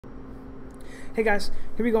Hey guys,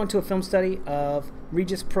 here we go into a film study of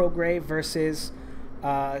Regis Prograis versus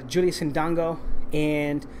Julius Indongo.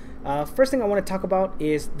 And first thing I want to talk about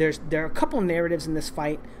is there are a couple of narratives in this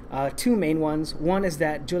fight, two main ones. One is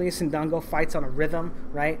that Julius Indongo fights on a rhythm,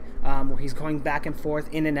 right, where he's going back and forth,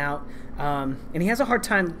 in and out, and he has a hard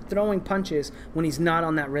time throwing punches when he's not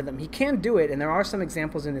on that rhythm. He can do it, and there are some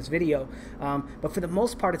examples in this video, but for the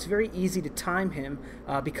most part, it's very easy to time him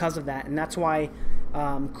because of that, and that's why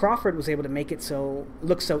Crawford was able to make it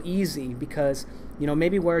look so easy, because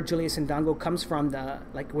maybe where Julius Indongo comes from,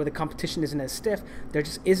 where the competition isn't as stiff, there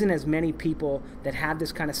just isn't as many people that have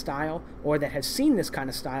this kind of style or that have seen this kind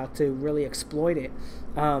of style to really exploit it.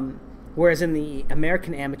 Whereas in the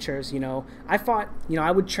American amateurs, I fought,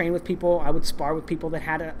 I would train with people, I would spar with people that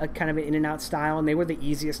had a kind of an in-and-out style, and they were the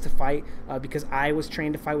easiest to fight because I was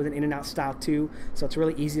trained to fight with an in-and-out style too, so it's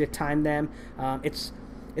really easy to time them.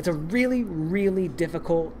 It's a really, really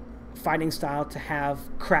difficult fighting style to have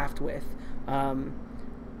craft with.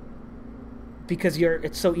 Because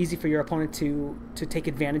it's so easy for your opponent to take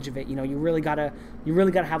advantage of it. You really gotta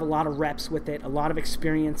have a lot of reps with it, a lot of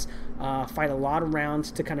experience, fight a lot of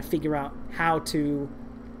rounds to kind of figure out how to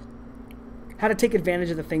take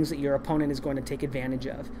advantage of the things that your opponent is going to take advantage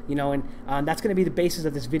of. And that's going to be the basis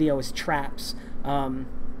of this video, is traps.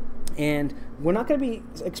 And we're not going to be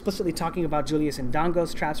explicitly talking about Julius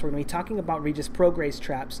Indongo's traps. We're going to be talking about Regis Prograis'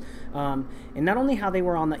 traps, and not only how they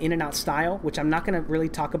were on the in-and-out style, which I'm not going to really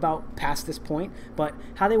talk about past this point, but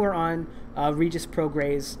how they were on Regis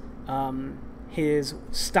Prograis' his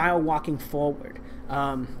style walking forward.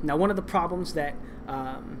 Now, one of the problems that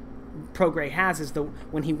Prograis has is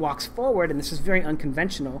when he walks forward, and this is very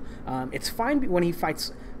unconventional. It's fine when he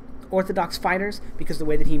fights orthodox fighters, because the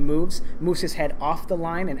way that he moves his head off the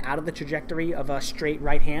line and out of the trajectory of a straight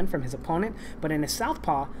right hand from his opponent. But in a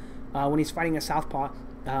southpaw, when he's fighting a southpaw,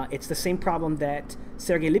 it's the same problem that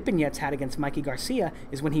Sergey Lipinets had against Mikey Garcia,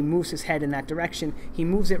 is when he moves his head in that direction, he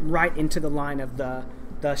moves it right into the line of the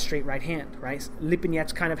straight right hand, right?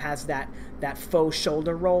 Lipinets kind of has that faux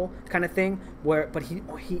shoulder roll kind of thing, but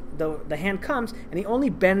the hand comes and he only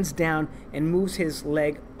bends down and moves his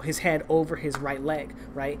head over his right leg,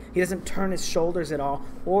 right? He doesn't turn his shoulders at all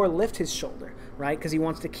or lift his shoulder, right? Because he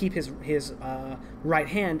wants to keep his right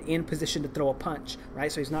hand in position to throw a punch,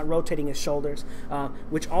 right? So he's not rotating his shoulders,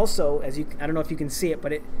 which also, I don't know if you can see it,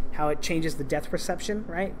 but how it changes the depth perception,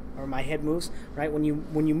 right? Or my head moves, right? When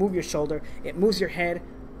you move your shoulder, it moves your head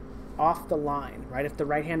off the line, right? If the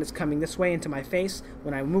right hand is coming this way into my face,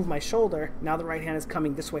 when I move my shoulder, now the right hand is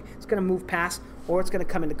coming this way. It's going to move past, or it's going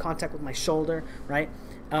to come into contact with my shoulder, right?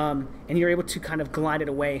 And you're able to kind of glide it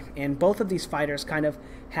away. And both of these fighters kind of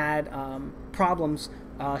had problems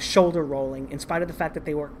shoulder rolling, in spite of the fact that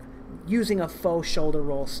they were using a faux shoulder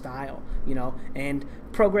roll style, and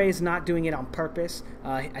Prograis is not doing it on purpose.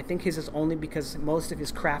 I think his is only because most of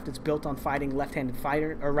his craft is built on fighting left-handed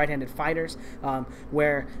or right-handed fighters,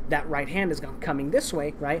 where that right hand is coming this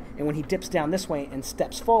way, right? And when he dips down this way and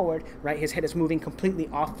steps forward, right, his head is moving completely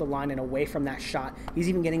off the line and away from that shot. He's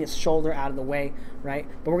even getting his shoulder out of the way, right?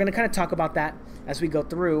 But we're going to kind of talk about that as we go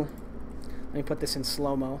through. Let me put this in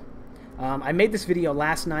slow-mo. I made this video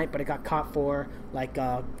last night, but it got caught for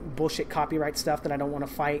bullshit copyright stuff that I don't want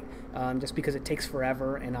to fight, just because it takes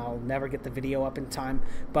forever and I'll never get the video up in time.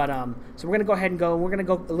 But so we're gonna go ahead and we're gonna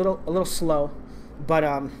go a little slow. But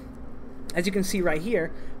as you can see right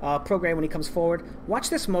here, Prograis, when he comes forward,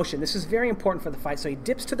 watch this motion. This is very important for the fight. So he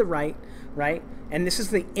dips to the right, and this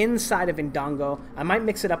is the inside of Indongo. I might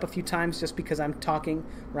mix it up a few times just because I'm talking,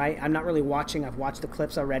 right? I'm not really watching. I've watched the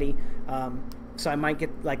clips already. So I might get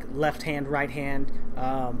like left hand, right hand,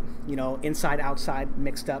 inside, outside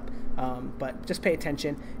mixed up, but just pay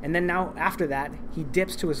attention. And then now after that, he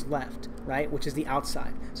dips to his left, right, which is the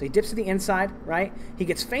outside. So he dips to the inside, right? He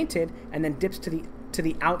gets feinted and then dips to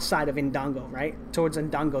the outside of Indongo, right, towards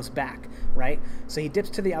Indongo's back, right? So he dips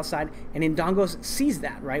to the outside, and Indongo sees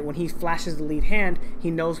that, right? When he flashes the lead hand, he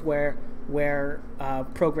knows where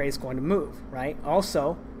Prograis is going to move, right?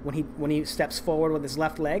 Also, when he steps forward with his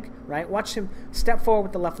left leg, right? Watch him step forward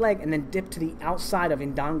with the left leg and then dip to the outside of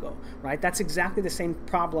Indongo, right? That's exactly the same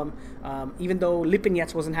problem. Even though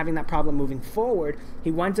Lipinets wasn't having that problem moving forward, he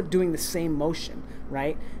winds up doing the same motion,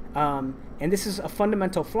 right? And this is a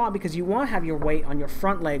fundamental flaw, because you want to have your weight on your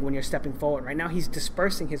front leg when you're stepping forward. Right now he's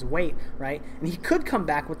dispersing his weight, right? And he could come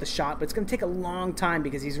back with the shot, but it's going to take a long time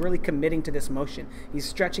because he's really committing to this motion. He's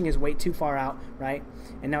stretching his weight too far out, right?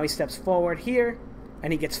 And now he steps forward here,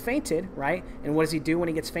 and he gets feinted, right? And what does he do when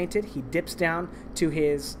he gets feinted? He dips down to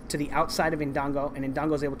the outside of Indongo, and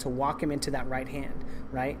Indongo is able to walk him into that right hand,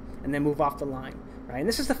 right? And then move off the line, right? And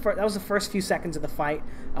this is that was the first few seconds of the fight.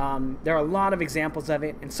 There are a lot of examples of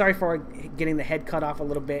it, and sorry for getting the head cut off a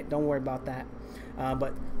little bit. Don't worry about that.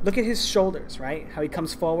 But look at his shoulders, right? How he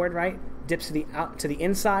comes forward, right? Dips to the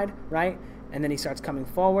inside, right? And then he starts coming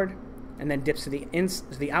forward, and then dips to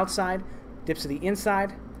the outside, dips to the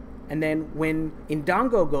inside, and then when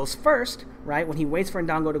Indongo goes first, right? When he waits for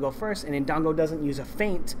Indongo to go first, and Indongo doesn't use a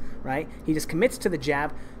feint, right? He just commits to the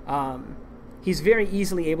jab. He's very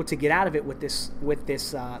easily able to get out of it with this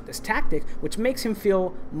tactic, which makes him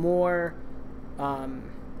feel more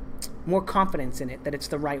confidence in it, that it's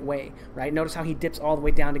the right way, right? Notice how he dips all the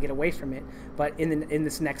way down to get away from it. But in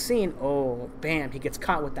this next scene, oh, bam, he gets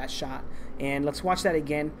caught with that shot. And let's watch that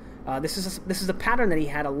again. This is a pattern that he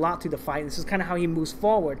had a lot through the fight. This is kind of how he moves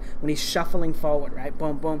forward when he's shuffling forward, right?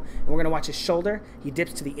 Boom, boom. And we're going to watch his shoulder. He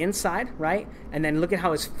dips to the inside, right? And then look at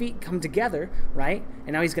how his feet come together, right?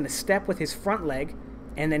 And now he's going to step with his front leg,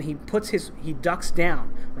 and then he ducks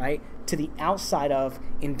down, right, to the outside of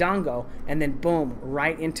Indongo, and then boom,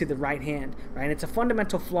 right into the right hand, right? And it's a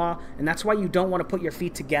fundamental flaw, and that's why you don't want to put your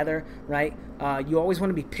feet together, right? You always want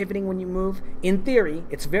to be pivoting when you move. In theory,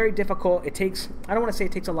 it's very difficult. It takes, I don't want to say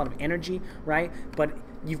it takes a lot of energy, right? But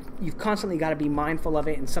you've constantly got to be mindful of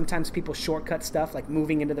it, and sometimes people shortcut stuff like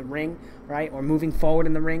moving into the ring, right, or moving forward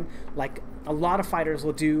in the ring. Like a lot of fighters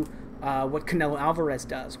will do what Canelo Alvarez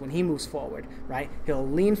does when he moves forward, right? He'll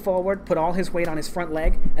lean forward, put all his weight on his front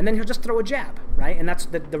leg, and then he'll just throw a jab, right? And that's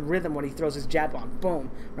the rhythm when he throws his jab on, boom,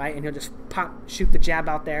 right? And he'll just shoot the jab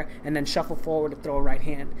out there, and then shuffle forward to throw a right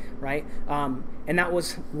hand, right? And that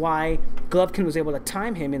was why Golovkin was able to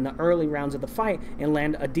time him in the early rounds of the fight and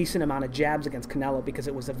land a decent amount of jabs against Canelo, because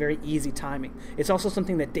it was a very easy timing. It's also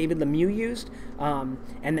something that David Lemieux used, and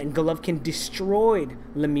then Golovkin destroyed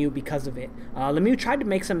Lemieux because of it. Lemieux tried to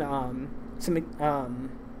make some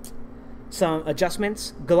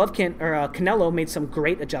adjustments. Canelo made some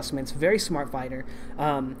great adjustments. Very smart fighter.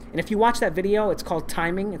 And if you watch that video, it's called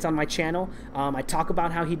Timing. It's on my channel. I talk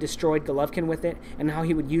about how he destroyed Golovkin with it and how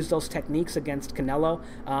he would use those techniques against Canelo.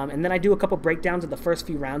 And then I do a couple breakdowns of the first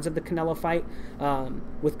few rounds of the Canelo fight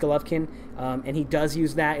with Golovkin. And he does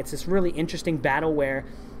use that. It's this really interesting battle where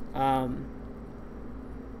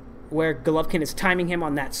Golovkin is timing him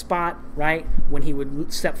on that spot, right, when he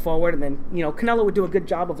would step forward, and then, you know, Canelo would do a good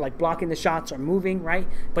job of, like, blocking the shots or moving, right,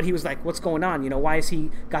 but he was like, what's going on, you know, why has he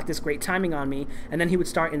got this great timing on me? And then he would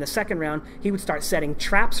start, in the second round, he would start setting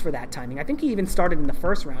traps for that timing. I think he even started in the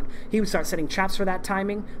first round. He would start setting traps for that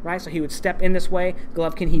timing, right, so he would step in this way.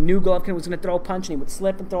 He knew Golovkin was going to throw a punch, and he would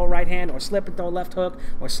slip and throw a right hand, or slip and throw a left hook,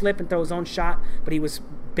 or slip and throw his own shot, but he was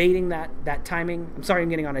baiting that timing. I'm sorry I'm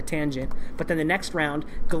getting on a tangent. But then the next round,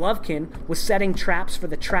 Golovkin was setting traps for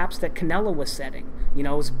the traps that Canelo was setting. You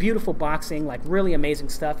know, it was beautiful boxing, like really amazing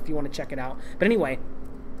stuff if you want to check it out. But anyway,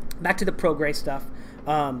 back to the Prograis stuff.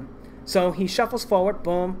 So he shuffles forward,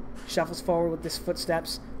 boom, shuffles forward with his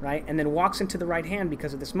footsteps, right, and then walks into the right hand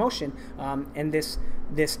because of this motion and this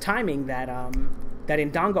timing that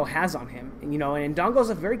Indongo has on him. And, you know, and Indongo's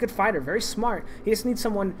a very good fighter, very smart. He just needs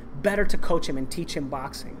someone better to coach him and teach him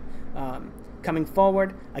boxing. Coming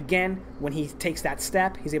forward, again, when he takes that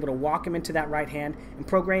step, he's able to walk him into that right hand. And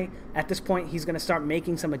Prograis, at this point, he's going to start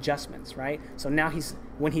making some adjustments, right? So now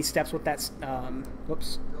when he steps with that,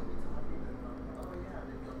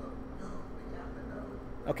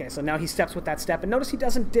 Okay, so now he steps with that step. And notice he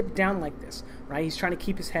doesn't dip down like this, right? He's trying to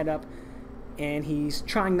keep his head up, and he's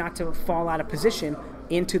trying not to fall out of position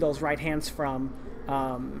into those right hands from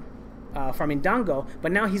Indongo,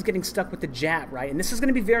 but now he's getting stuck with the jab, right? And this is going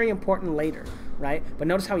to be very important later, right? But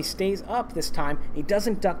notice how he stays up this time. He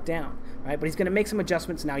doesn't duck down, right? But he's going to make some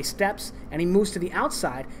adjustments. Now he steps, and he moves to the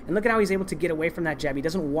outside, and look at how he's able to get away from that jab. He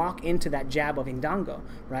doesn't walk into that jab of Indongo,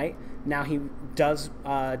 right? Now he does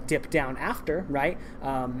dip down after, right?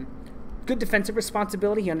 Good defensive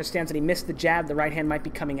responsibility. He understands that he missed the jab. The right hand might be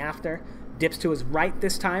coming after. Dips to his right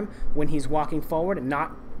this time when he's walking forward and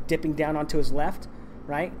not dipping down onto his left,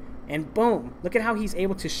 right? And boom, look at how he's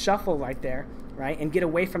able to shuffle right there, right, and get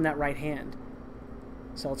away from that right hand.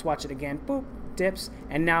 So let's watch it again. Boop, dips,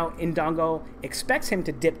 and now Indongo expects him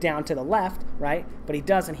to dip down to the left, right, but he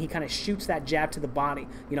doesn't. He kind of shoots that jab to the body,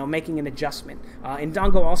 you know, making an adjustment.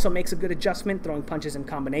 Indongo also makes a good adjustment, throwing punches in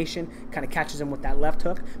combination, kind of catches him with that left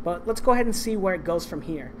hook. But let's go ahead and see where it goes from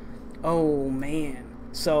here. Oh, man.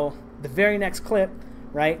 So the very next clip,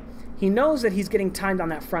 right, he knows that he's getting timed on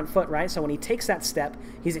that front foot, right? So when he takes that step,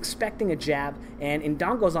 he's expecting a jab, and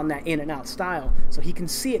Indongo's on that in and out style, so he can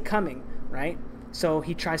see it coming, right? So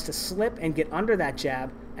he tries to slip and get under that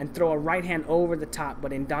jab and throw a right hand over the top,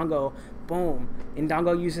 but Indongo, boom.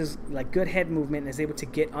 Indongo uses like good head movement and is able to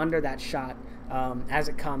get under that shot as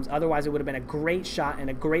it comes. Otherwise, it would have been a great shot and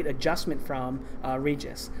a great adjustment from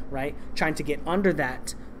Regis, right? Trying to get under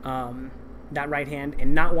that that right hand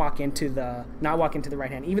and not walk into the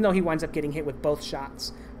right hand, even though he winds up getting hit with both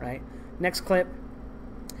shots, right? Next clip,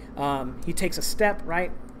 he takes a step,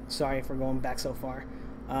 right? Sorry for going back so far.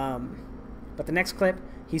 But the next clip,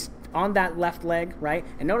 he's on that left leg, right?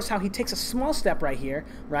 And notice how he takes a small step right here,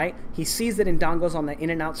 right? He sees that Indongo's on the in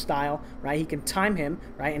and out style, right? He can time him,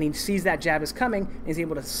 right? And he sees that jab is coming, and he's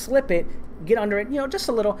able to slip it, get under it, just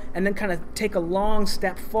a little, and then kind of take a long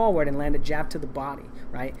step forward and land a jab to the body,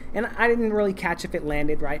 right? And I didn't really catch if it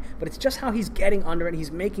landed, right? But it's just how he's getting under it.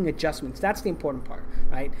 He's making adjustments. That's the important part,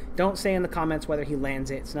 right? Don't say in the comments whether he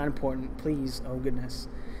lands it. It's not important. Please, oh goodness.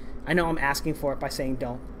 I know I'm asking for it by saying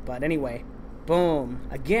don't, but anyway. Boom.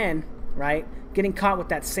 Again, right? Getting caught with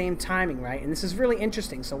that same timing, right? And this is really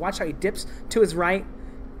interesting. So watch how he dips to his right,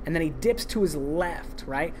 and then he dips to his left,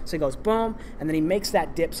 right? So he goes boom, and then he makes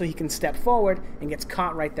that dip so he can step forward and gets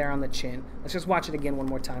caught right there on the chin. Let's just watch it again one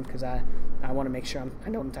more time because I want to make sure I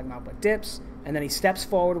know what I'm talking about. But dips, and then he steps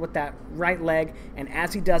forward with that right leg, and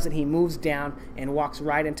as he does it, he moves down and walks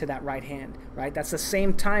right into that right hand, right? That's the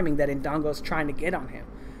same timing that Indongo's trying to get on him.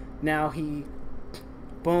 Now he...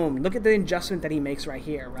 Boom. Look at the adjustment that he makes right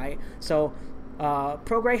here, right? So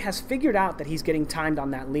Prograis has figured out that he's getting timed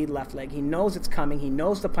on that lead left leg. He knows it's coming. He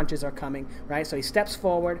knows the punches are coming, right? So he steps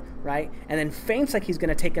forward, right? And then feints like he's going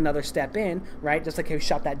to take another step in, right? Just like he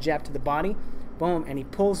shot that jab to the body. Boom. And he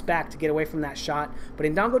pulls back to get away from that shot. But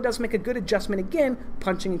Indongo does make a good adjustment again,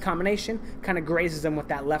 punching in combination, kind of grazes him with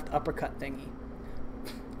that left uppercut thingy.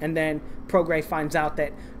 And then Prograis finds out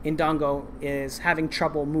that Indongo is having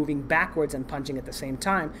trouble moving backwards and punching at the same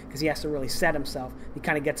time because he has to really set himself. He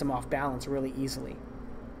kind of gets him off balance really easily.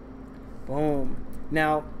 Boom.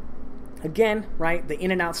 Now, again, right, the in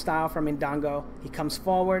and out style from Indongo. He comes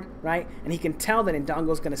forward, right, and he can tell that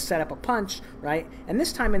Indongo's going to set up a punch, right, and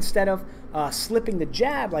this time instead of slipping the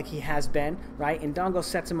jab like he has been, right, Indongo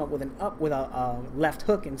sets him up with a left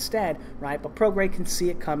hook instead, right, but Prograis can see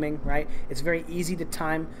it coming, right. It's very easy to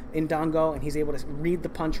time Indongo, and he's able to read the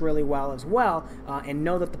punch really well as well, and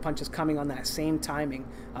know that the punch is coming on that same timing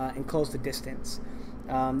and close the distance.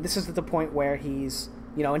 This is at the point where he's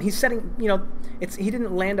and he's setting, he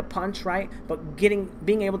didn't land a punch, right? But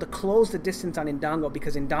being able to close the distance on Indongo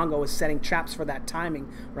because Indongo is setting traps for that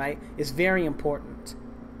timing, right, is very important.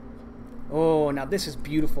 Oh, now this is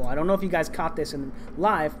beautiful. I don't know if you guys caught this in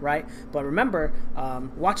live, right? But remember,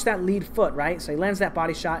 watch that lead foot, right? So he lands that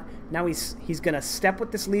body shot. Now he's going to step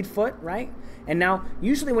with this lead foot, right? And now,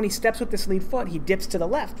 usually when he steps with this lead foot, he dips to the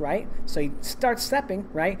left, right? So he starts stepping,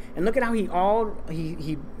 right? And look at how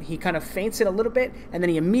he kind of feints it a little bit, and then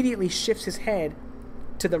he immediately shifts his head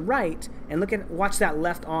to the right, and watch that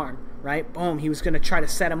left arm, right? Boom, he was going to try to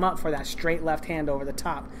set him up for that straight left hand over the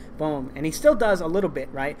top. Boom, and he still does a little bit,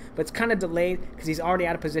 right? But it's kind of delayed because he's already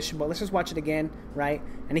out of position, but let's just watch it again, right?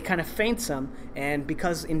 And he kind of feints him, and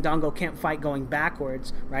because Indongo can't fight going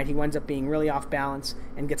backwards, right, he winds up being really off balance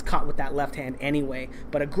and gets caught with that left hand anyway.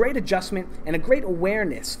 But a great adjustment and a great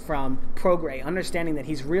awareness from Prograis, understanding that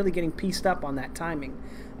he's really getting pieced up on that timing.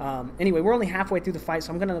 Anyway, we're only halfway through the fight,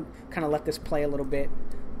 so I'm going to kind of let this play a little bit.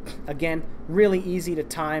 Again, really easy to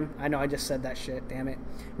time. I know I just said that shit, damn it.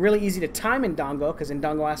 Really easy to time Indongo because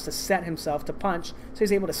Indongo has to set himself to punch, so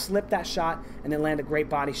he's able to slip that shot and then land a great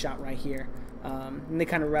body shot right here. And they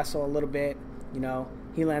kind of wrestle a little bit,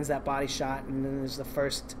 he lands that body shot, and then there's the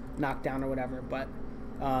first knockdown or whatever. But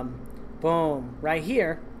boom, right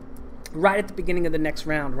here, right at the beginning of the next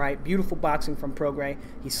round, right? Beautiful boxing from Prograis.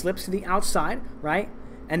 He slips to the outside, right?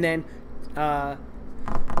 And then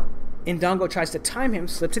Indongo tries to time him,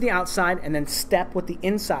 slip to the outside, and then step with the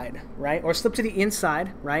inside, right? Or slip to the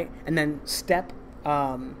inside, right? And then step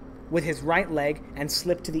with his right leg and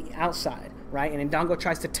slip to the outside, right? And Indongo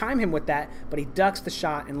tries to time him with that, but he ducks the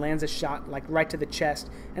shot and lands a shot like right to the chest,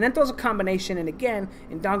 and then throws a combination. And again,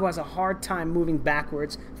 Indongo has a hard time moving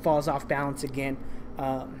backwards, falls off balance again.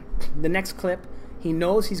 The next clip, he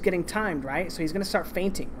knows he's getting timed, right? So he's going to start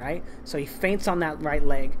feinting, right? So he feints on that right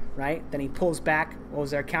leg, right? Then he pulls back. What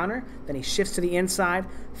was there, a counter? Then he shifts to the inside,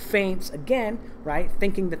 feints again, right?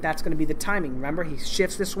 Thinking that that's going to be the timing. Remember, he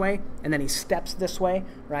shifts this way, and then he steps this way,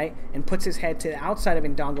 right? And puts his head to the outside of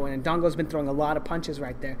Indongo, and Indongo's been throwing a lot of punches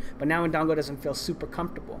right there. But now Indongo doesn't feel super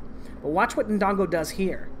comfortable. But watch what Indongo does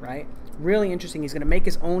here, right? Really interesting. He's going to make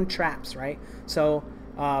his own traps, right? So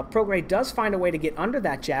Prograis does find a way to get under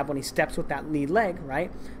that jab when he steps with that lead leg,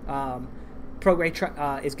 right?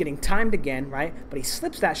 Prograis is getting timed again, right? But he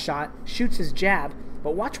slips that shot, shoots his jab,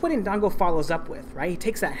 But watch what Indongo follows up with, right? He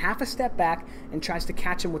takes that half a step back and tries to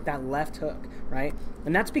catch him with that left hook, right?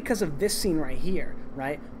 And that's because of this scene right here,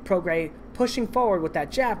 right? Prograis pushing forward with that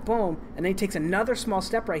jab, boom, and then he takes another small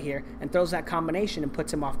step right here and throws that combination and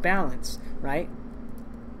puts him off balance, right?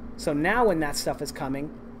 So now when that stuff is coming,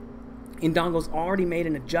 Indongo's already made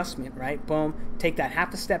an adjustment, right? Boom, take that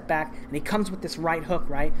half a step back, and he comes with this right hook,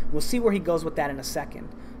 right? We'll see where he goes with that in a second,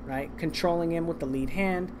 right? Controlling him with the lead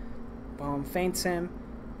hand. Boom, feints him.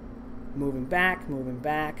 Moving back, moving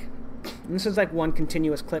back. And this is like one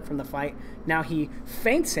continuous clip from the fight. Now he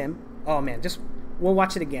feints him. Oh, man, we'll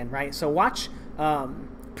watch it again, right? So watch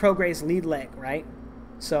Prograis' lead leg, right?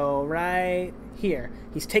 So right here,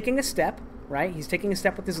 he's taking a step, right? He's taking a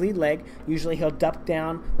step with his lead leg. Usually he'll duck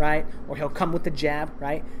down, right? Or he'll come with the jab,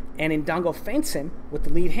 right? And Indongo feints him with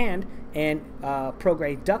the lead hand, and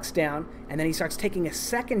Prograis ducks down, and then he starts taking a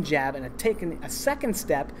second jab and taking a second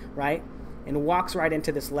step, right? And walks right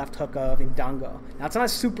into this left hook of Indongo. Now, it's not a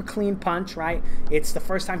super clean punch, right? It's the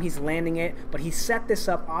first time he's landing it, but he set this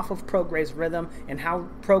up off of Prograis' rhythm and how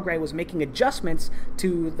Prograis was making adjustments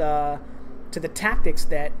to the tactics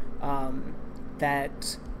that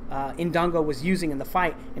Indongo was using in the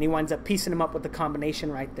fight, and he winds up piecing him up with the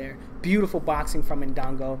combination right there. Beautiful boxing from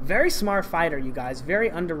Indongo. Very smart fighter, you guys. Very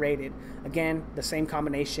underrated. Again, the same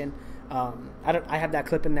combination. I have that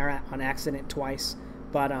clip in there on accident twice,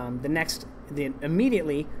 but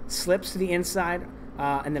immediately slips to the inside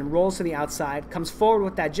and then rolls to the outside, comes forward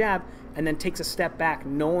with that jab, and then takes a step back,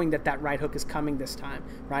 knowing that that right hook is coming this time,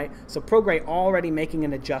 right? So Prograis already making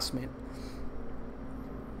an adjustment.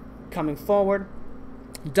 Coming forward,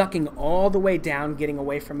 ducking all the way down, getting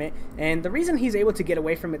away from it. And the reason he's able to get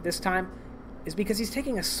away from it this time is because he's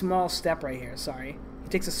taking a small step right here, He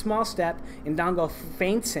takes a small step, Indongo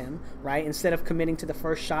feints him, right, instead of committing to the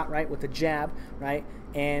first shot, right, with the jab, right,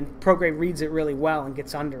 and Prograis reads it really well and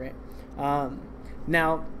gets under it.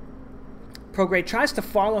 Now, Prograis tries to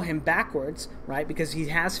follow him backwards, right, because he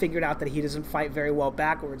has figured out that he doesn't fight very well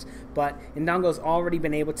backwards, but Indongo's already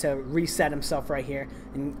been able to reset himself right here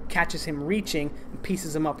and catches him reaching and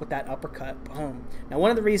pieces him up with that uppercut. Boom. Now, one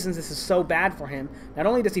of the reasons this is so bad for him, not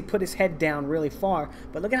only does he put his head down really far,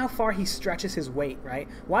 but look at how far he stretches his weight, right?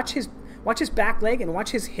 Watch his back leg and watch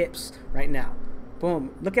his hips right now.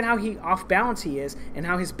 Boom. Look at how off balance he is, and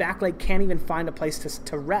how his back leg can't even find a place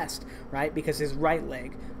to rest, right? Because his right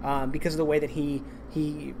leg, because of the way that he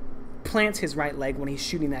plants his right leg when he's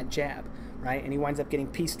shooting that jab, right? And he winds up getting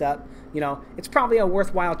pieced up. You know, it's probably a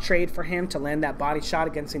worthwhile trade for him to land that body shot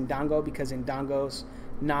against Indongo, because Indongo's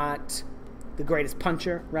not the greatest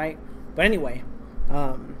puncher, right? But anyway,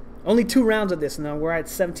 only 2 rounds of this, and we're at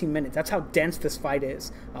 17 minutes. That's how dense this fight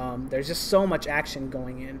is. There's just so much action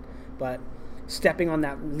going in, but stepping on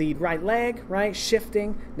that lead right leg, right,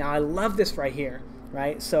 shifting. Now, I love this right here,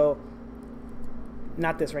 right? So,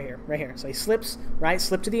 not this right here. So he slips, right,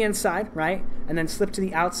 slip to the inside, right, and then slip to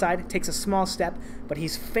the outside, takes a small step, but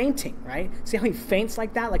he's feinting, right? See how he feints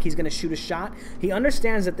like that, like he's going to shoot a shot? He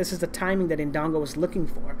understands that this is the timing that Indongo was looking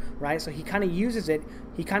for, right? So he kind of uses it,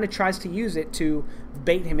 he kind of tries to use it to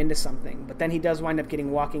bait him into something, but then he does wind up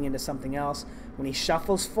walking into something else when he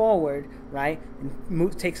shuffles forward, right,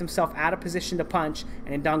 and takes himself out of position to punch,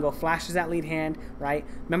 and Indongo flashes that lead hand, right?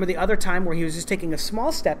 Remember the other time where he was just taking a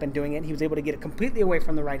small step and doing it, he was able to get it completely away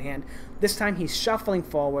from the right hand. This time he's shuffling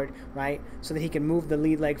forward, right, so that he can move the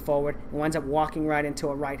lead leg forward and winds up walking right into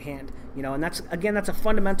a right hand, you know, and that's a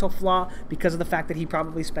fundamental flaw because of the fact that he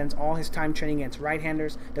probably spends all his time training against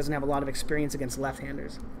right-handers, doesn't have a lot of experience against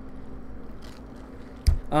left-handers.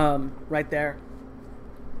 Right there.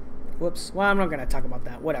 Whoops. Well, I'm not going to talk about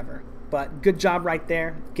that. Whatever. But good job right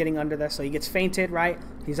there, getting under this. So he gets feinted, right?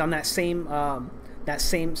 He's on that same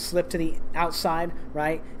slip to the outside,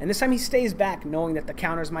 right? And this time he stays back, knowing that the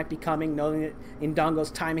counters might be coming, knowing that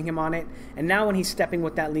Indongo's timing him on it. And now when he's stepping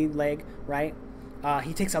with that lead leg, right,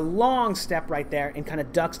 he takes a long step right there and kind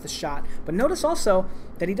of ducks the shot. But notice also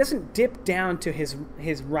that he doesn't dip down to his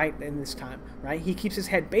right in this time, right? He keeps his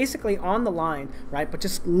head basically on the line, right, but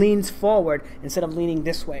just leans forward instead of leaning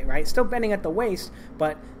this way, right? Still bending at the waist,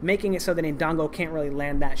 but making it so that Indongo can't really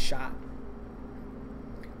land that shot.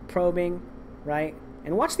 Probing, right?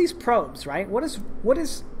 And watch these probes, right? What does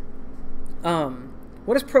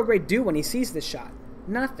Prograis do when he sees this shot?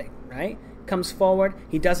 Nothing, right? Comes forward,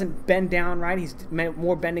 he doesn't bend down, right? He's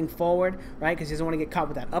more bending forward, right? Because he doesn't want to get caught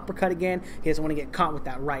with that uppercut again. He doesn't want to get caught with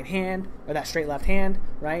that right hand or that straight left hand,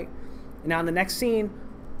 right? And now in the next scene,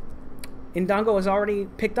 Indongo has already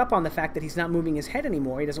picked up on the fact that he's not moving his head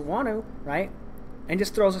anymore. He doesn't want to, right? And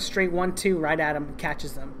just throws a straight 1-2 right at him and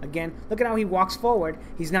catches them. Again, look at how he walks forward.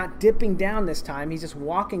 He's not dipping down this time. He's just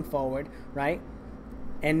walking forward, right?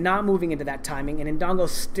 and not moving into that timing, and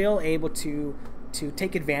Indongo's still able to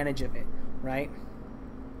take advantage of it, right?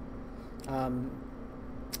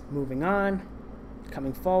 Moving on,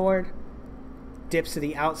 coming forward, dips to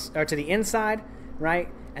the inside, right?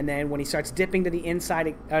 And then when he starts dipping to the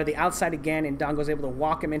inside or the outside again, Indongo's able to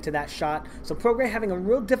walk him into that shot. So Prograis having a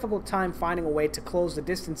real difficult time finding a way to close the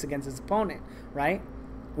distance against his opponent, right?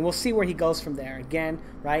 And we'll see where he goes from there. Again,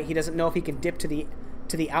 right? He doesn't know if he can dip to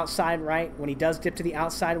the outside, right? When he does dip to the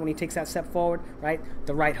outside, when he takes that step forward, right?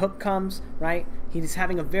 The right hook comes, right? He's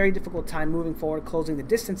having a very difficult time moving forward, closing the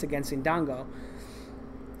distance against Indongo.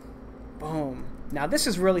 Boom. Now this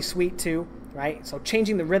is really sweet too, right? So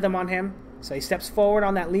changing the rhythm on him. So he steps forward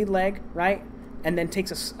on that lead leg, right? And then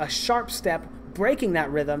takes a sharp step, breaking that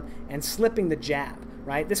rhythm and slipping the jab,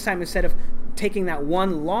 right? This time, instead of taking that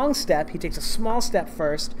one long step, he takes a small step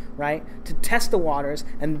first, right? To test the waters,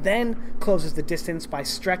 and then closes the distance by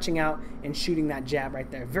stretching out and shooting that jab right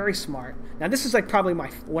there. Very smart. Now this is like probably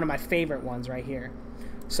one of my favorite ones right here.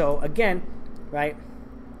 So again, right?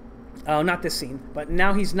 Oh, not this scene, but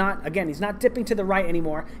now he's not dipping to the right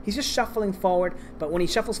anymore. He's just shuffling forward, but when he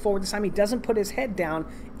shuffles forward this time, he doesn't put his head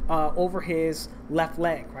down over his left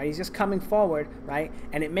leg, right? He's just coming forward, right?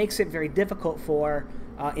 And it makes it very difficult for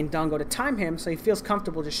Indongo to time him, so he feels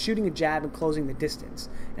comfortable just shooting a jab and closing the distance.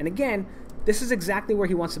 And again, this is exactly where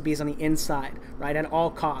he wants to be, is on the inside, right? At all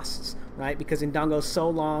costs, right? Because Indongo's so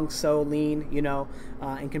long, so lean, you know,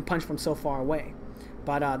 and can punch from so far away.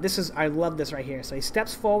 But I love this right here. So he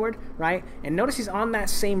steps forward, right? And notice he's on that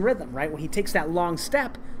same rhythm, right? When he takes that long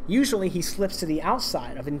step, usually he slips to the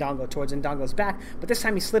outside of Indongo, towards Indongo's back. But this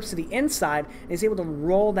time he slips to the inside and is able to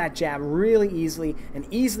roll that jab really easily and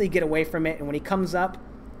easily get away from it. And when he comes up,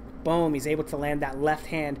 boom, he's able to land that left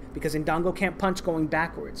hand, because Indongo can't punch going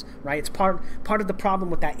backwards, right? It's part of the problem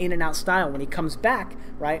with that in and out style. When he comes back,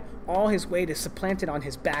 right, all his weight is supplanted on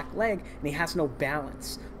his back leg and he has no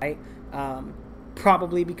balance, right?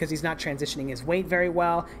 Probably because he's not transitioning his weight very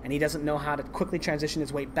well, and he doesn't know how to quickly transition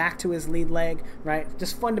his weight back to his lead leg, right?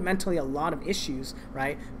 Just fundamentally a lot of issues,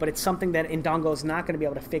 right? But it's something that Indongo is not going to be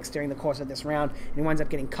able to fix during the course of this round, and he winds up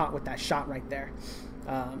getting caught with that shot right there.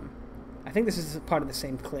 I think this is part of the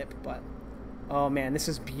same clip, but oh man, this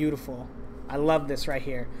is beautiful. I love this right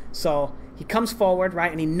here. So he comes forward,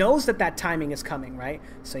 right, and he knows that timing is coming, right?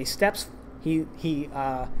 So he steps, he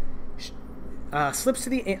slips to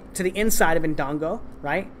the inside of Indongo,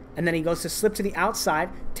 right? And then he goes to slip to the outside,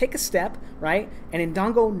 take a step, right? And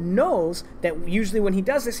Indongo knows that usually when he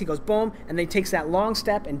does this, he goes boom, and then he takes that long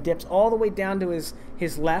step and dips all the way down to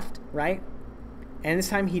his left, right? And this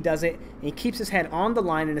time he does it, and he keeps his head on the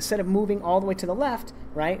line, and instead of moving all the way to the left,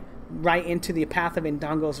 right into the path of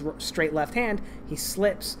Indongo's straight left hand, he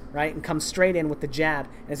slips, right, and comes straight in with the jab,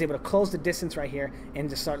 and is able to close the distance right here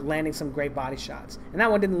and just start landing some great body shots. And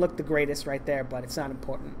that one didn't look the greatest right there, but it's not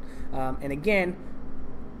important. And again,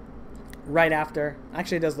 right after,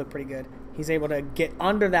 actually it does look pretty good. He's able to get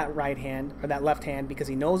under that right hand, or that left hand, because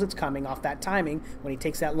he knows it's coming off that timing when he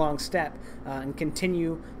takes that long step, and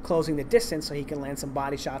continue closing the distance so he can land some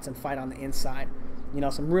body shots and fight on the inside. You know,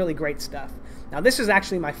 some really great stuff. Now, this is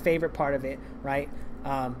actually my favorite part of it, right?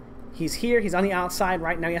 He's here, he's on the outside,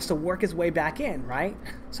 right? Now he has to work his way back in, right?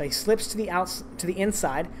 So he slips to the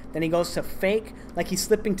inside, then he goes to fake like he's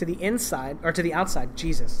slipping to the inside, or to the outside.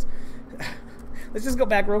 Jesus. Let's just go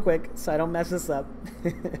back real quick so I don't mess this up.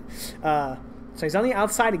 So he's on the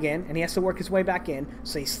outside again, and he has to work his way back in.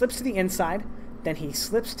 So he slips to the inside, then he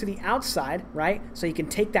slips to the outside, right? So he can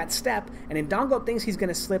take that step, and Indongo thinks he's going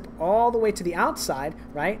to slip all the way to the outside,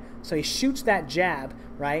 right? So he shoots that jab,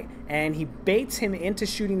 right? And he baits him into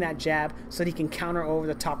shooting that jab so that he can counter over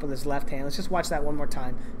the top of his left hand. Let's just watch that one more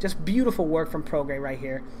time. Just beautiful work from Prograis right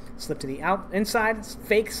here. Slip to the inside,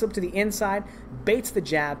 fake slip to the inside, baits the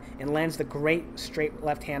jab, and lands the great straight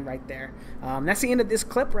left hand right there. That's the end of this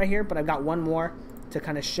clip right here, but I've got one more to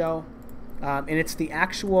kind of show. And it's the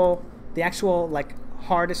actual like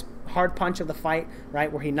hard punch of the fight,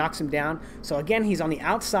 right, where he knocks him down. So again, he's on the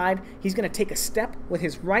outside. He's going to take a step with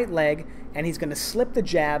his right leg, and he's going to slip the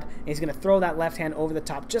jab, and he's going to throw that left hand over the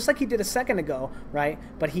top, just like he did a second ago, right?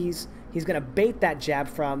 But he's going to bait that jab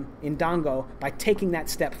from Indongo by taking that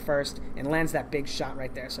step first and lands that big shot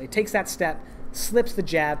right there. So he takes that step, slips the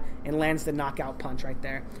jab, and lands the knockout punch right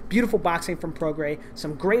there. Beautiful boxing from Prograis.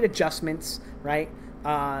 Some great adjustments, right?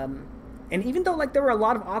 And even though like there were a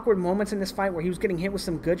lot of awkward moments in this fight where he was getting hit with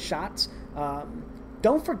some good shots,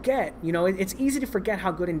 don't forget, you know, it's easy to forget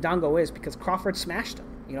how good Indongo is because Crawford smashed him.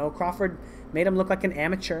 You know, Crawford made him look like an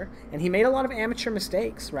amateur, and he made a lot of amateur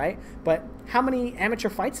mistakes, right? But how many amateur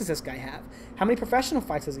fights does this guy have? How many professional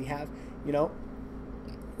fights does he have? You know,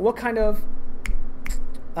 what kind of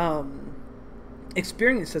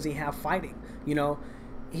experience does he have fighting? You know,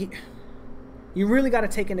 you really got to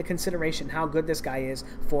take into consideration how good this guy is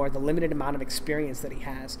for the limited amount of experience that he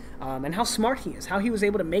has, and how smart he is, how he was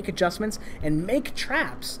able to make adjustments and make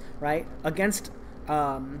traps, right, against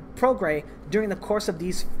Prograis during the course of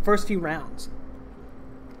these first few rounds.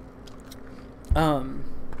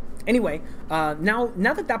 Anyway, now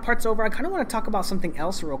that part's over, I kind of want to talk about something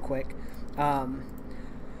else real quick.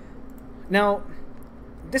 Now,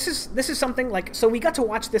 this is something like, so we got to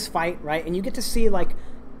watch this fight, right? And you get to see like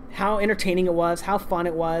how entertaining it was, how fun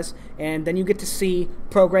it was, and then you get to see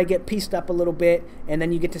Prograis get pieced up a little bit, and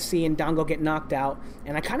then you get to see Indongo get knocked out.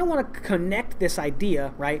 And I kind of want to connect this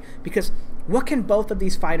idea, right? Because what can both of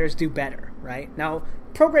these fighters do better, right? Now,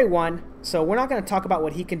 Prograis won, so we're not going to talk about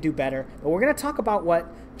what he can do better, but we're going to talk about what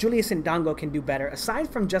Julius Indongo can do better, aside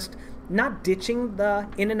from just not ditching the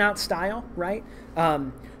in-and-out style, right?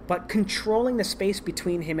 But controlling the space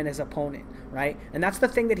between him and his opponent, right? And that's the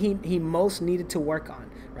thing that he most needed to work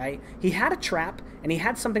on, right? He had a trap, and he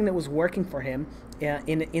had something that was working for him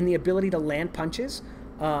in the ability to land punches,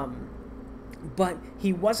 but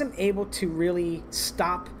he wasn't able to really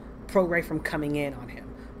stop Prograis from coming in on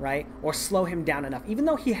him, right? Or slow him down enough. Even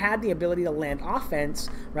though he had the ability to land offense,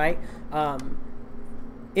 right?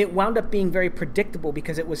 It wound up being very predictable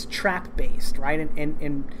because it was trap-based, right?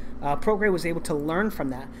 And Prograis was able to learn from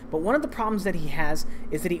that. But one of the problems that he has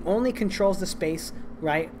is that he only controls the space,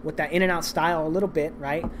 right, with that in-and-out style a little bit,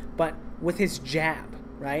 right? But with his jab,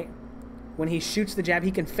 right? When he shoots the jab,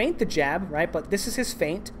 he can feint the jab, right? But this is his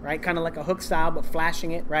feint, right? Kind of like a hook style, but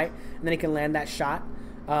flashing it, right? And then he can land that shot.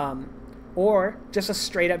 Or just a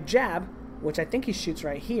straight-up jab, which I think he shoots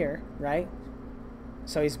right here, right?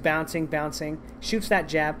 So he's bouncing, shoots that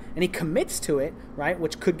jab, and he commits to it, right?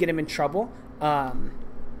 Which could get him in trouble.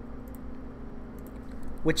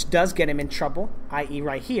 Which does get him in trouble, i.e.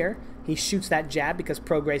 right here. He shoots that jab because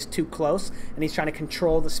Prograis is too close, and he's trying to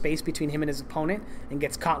control the space between him and his opponent, and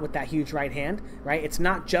gets caught with that huge right hand, right? It's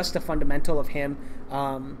not just a fundamental of him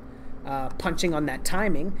punching on that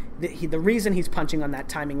timing. The reason he's punching on that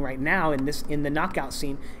timing right now in the knockout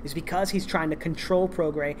scene is because he's trying to control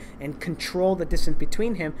Prograis and control the distance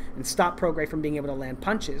between him and stop Prograis from being able to land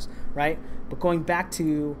punches, right? But going back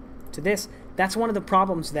to this, that's one of the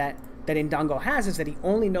problems that Indongo has, is that he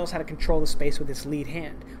only knows how to control the space with his lead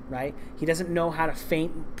hand, right? He doesn't know how to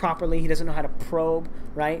feint properly. He doesn't know how to probe,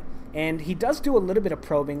 right? And he does do a little bit of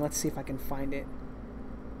probing. Let's see if I can find it.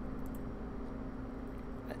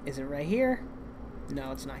 Is it right here?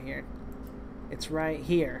 No, it's not here. It's right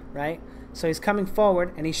here, right? So he's coming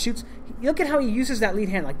forward, and he shoots. Look at how he uses that lead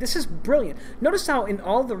hand. Like, this is brilliant. Notice how in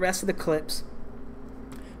all the rest of the clips,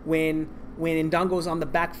 when Indongo's on the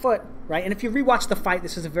back foot, right? And if you rewatch the fight,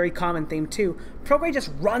 this is a very common theme too. Prograis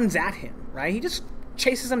just runs at him, right? He just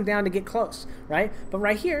chases him down to get close, right? But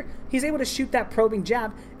right here, he's able to shoot that probing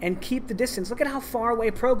jab and keep the distance. Look at how far away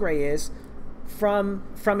Prograis is from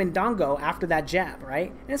Indongo after that jab, right?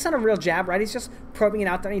 And it's not a real jab, right? He's just probing it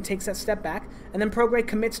out there, and he takes that step back, and then Prograis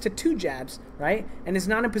commits to 2 jabs, right? And is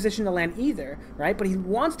not in position to land either, right? But he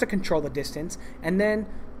wants to control the distance, and then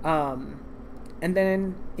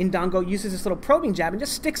Indongo uses this little probing jab and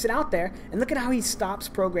just sticks it out there, and look at how he stops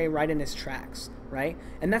Prograis right in his tracks, right?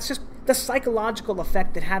 And that's just the psychological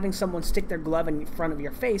effect that having someone stick their glove in front of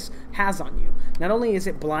your face has on you. Not only is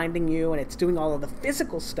it blinding you and it's doing all of the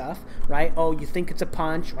physical stuff, right? Oh, you think it's a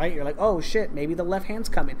punch, right? You're like, oh shit, maybe the left hand's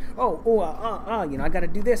coming. You know, I gotta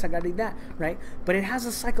do this, I gotta do that, right? But it has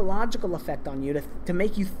a psychological effect on you to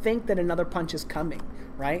make you think that another punch is coming,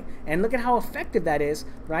 right? And look at how effective that is,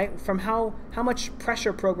 right? From how much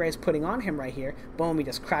pressure Prograis is putting on him right here. Boom, he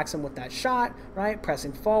just cracks him with that shot, right?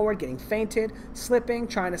 Pressing forward, getting feinted, slipping,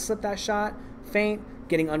 trying to slip that shot, feint,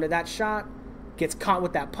 getting under that shot, gets caught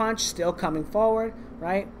with that punch, still coming forward,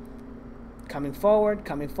 right? Coming forward,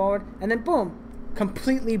 and then boom,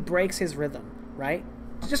 completely breaks his rhythm, right?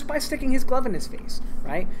 Just by sticking his glove in his face,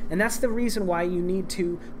 right? And that's the reason why you need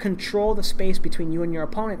to control the space between you and your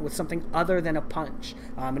opponent with something other than a punch.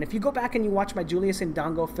 And if you go back and you watch my Julius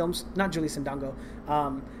Indongo films, not Julius Indongo,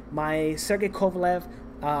 my Sergey Kovalev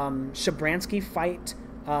Shabransky fight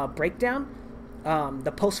breakdown,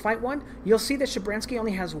 the post-fight one, you'll see that Shabransky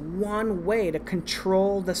only has one way to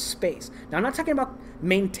control the space. Now, I'm not talking about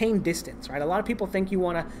maintain distance, right? A lot of people think you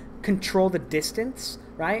want to control the distance,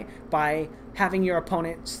 right, by having your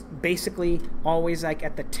opponents basically always like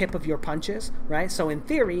at the tip of your punches, right? So in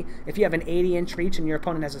theory, if you have an 80-inch reach and your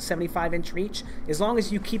opponent has a 75-inch reach, as long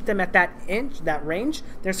as you keep them at that range,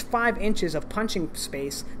 there's 5 inches of punching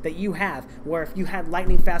space that you have, where if you had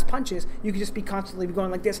lightning fast punches, you could just be constantly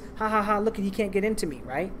going like this, ha ha ha, look, he can't get into me,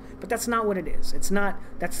 right? But that's not what it is. It's not,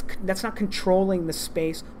 that's not controlling the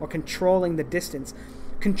space or controlling the distance.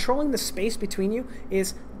 Controlling the space between you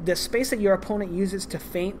is the space that your opponent uses to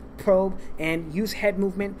feint, probe, and use head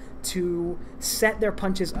movement to set their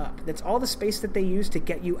punches up. That's all the space that they use to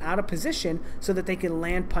get you out of position so that they can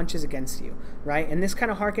land punches against you, right? And this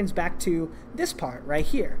kind of harkens back to this part right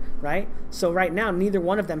here, right? So right now, neither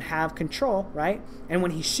one of them have control, right? And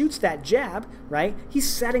when he shoots that jab, right, he's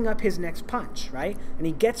setting up his next punch, right? And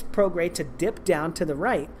he gets Prograis to dip down to the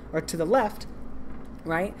right or to the left,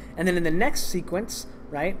 right? And then in the next sequence,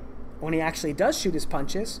 right, when he actually does shoot his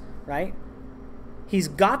punches, right, he's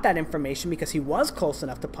got that information because he was close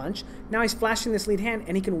enough to punch. Now he's flashing this lead hand,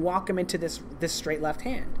 and he can walk him into this straight left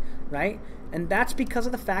hand, right? And that's because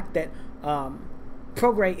of the fact that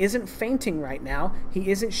Prograis isn't feinting right now.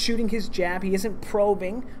 He isn't shooting his jab. He isn't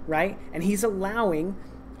probing, right? And he's allowing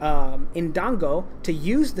Indongo to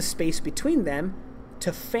use the space between them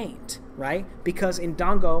to feint, right? Because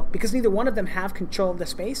neither one of them have control of the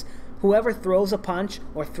space, whoever throws a punch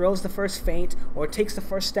or throws the first feint or takes the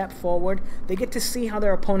first step forward, they get to see how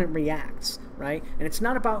their opponent reacts, right? And it's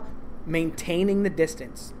not about maintaining the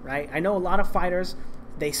distance, right? I know a lot of fighters,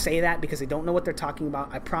 they say that because they don't know what they're talking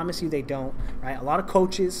about. I promise you they don't, right? A lot of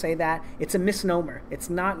coaches say that. It's a misnomer. It's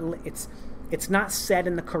not said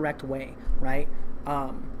in the correct way, right?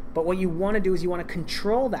 But what you want to do is you want to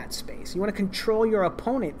control that space. You want to control your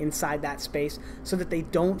opponent inside that space so that they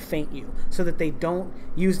don't feint you, so that they don't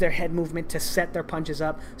use their head movement to set their punches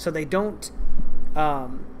up, so they don't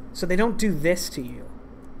do this to you.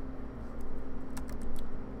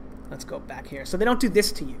 Let's go back here. So they don't do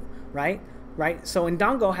this to you, right? Right? So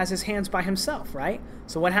Indongo has his hands by himself, right?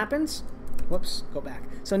 So what happens? Whoops, go back.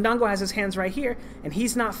 So Indongo has his hands right here, and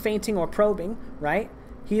he's not feinting or probing, right?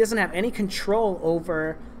 He doesn't have any control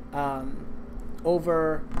over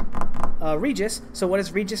Regis. So what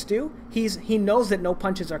does Regis do? He knows that no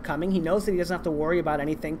punches are coming. He knows that he doesn't have to worry about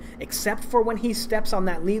anything except for when he steps on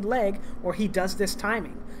that lead leg or he does this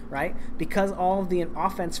timing, right? Because all of the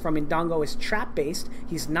offense from Indongo is trap-based,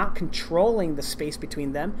 he's not controlling the space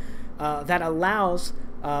between them. That allows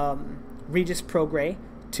Regis Prograis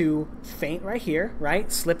to feint right here,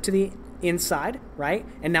 right? Slip to the inside, right?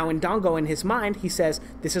 And now Indongo, in his mind, he says,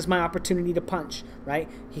 this is my opportunity to punch, right?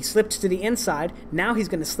 He slipped to the inside. Now he's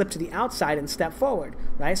going to slip to the outside and step forward,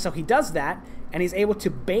 right? So he does that, and he's able to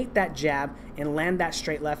bait that jab and land that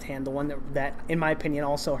straight left hand, the one that in my opinion,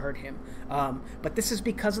 also hurt him. But this is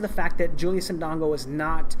because of the fact that Julius Indongo is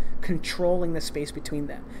not controlling the space between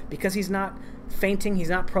them. Because he's not feinting, he's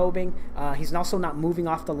not probing, he's also not moving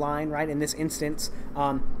off the line, right? In this instance,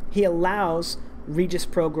 he allows Regis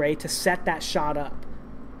Prograis to set that shot up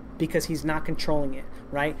because he's not controlling it,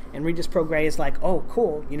 right? And Regis Prograis is like, oh,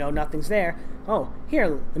 cool, you know, nothing's there. Oh, here,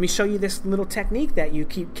 let me show you this little technique that you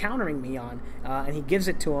keep countering me on. And he gives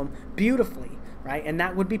it to him beautifully, right? And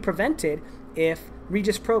that would be prevented if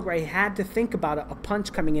Regis Prograis had to think about a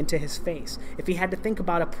punch coming into his face, if he had to think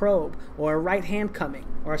about a probe or a right hand coming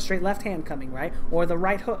or a straight left hand coming, right? Or the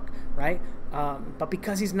right hook, right? But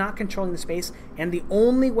because he's not controlling the space, and the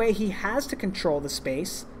only way he has to control the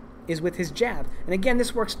space is with his jab. And again,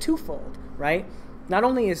 this works twofold, right? Not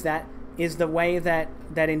only is the way that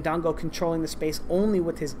Indongo controlling the space only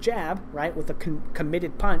with his jab, right, with a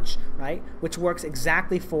committed punch, right, which works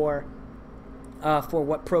exactly for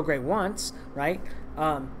what Prograis wants, right?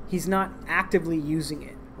 He's not actively using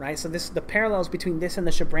it, right? So the parallels between this and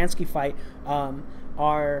the Shabransky fight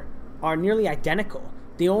are nearly identical.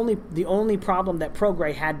 The only problem that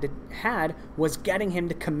Prograis had was getting him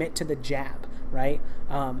to commit to the jab, right?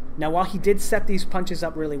 Now, while he did set these punches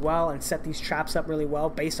up really well and set these traps up really well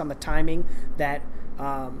based on the timing that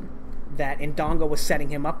Indongo was setting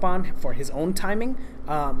him up on for his own timing,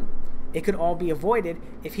 it could all be avoided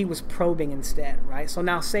if he was probing instead, right? So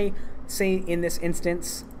now say in this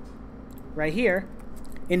instance right here,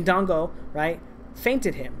 Indongo, right,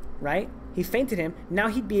 feinted him, right? He feinted him. Now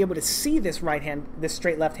he'd be able to see this this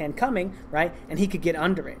straight left hand coming, right? And he could get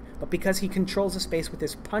under it. But because he controls the space with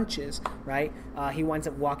his punches, right, he winds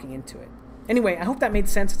up walking into it. Anyway, I hope that made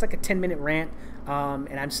sense. It's like a 10-minute rant,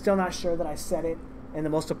 and I'm still not sure that I said it in the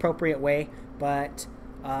most appropriate way. But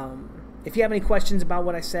if you have any questions about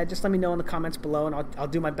what I said, just let me know in the comments below, and I'll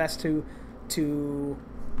do my best to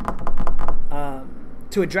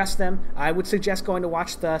to address them, I would suggest going to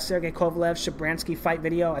watch the Sergey Kovalev-Shabransky fight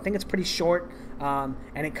video. I think it's pretty short, and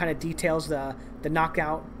it kind of details the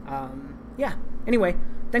knockout. Yeah. Anyway,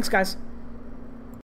 thanks, guys.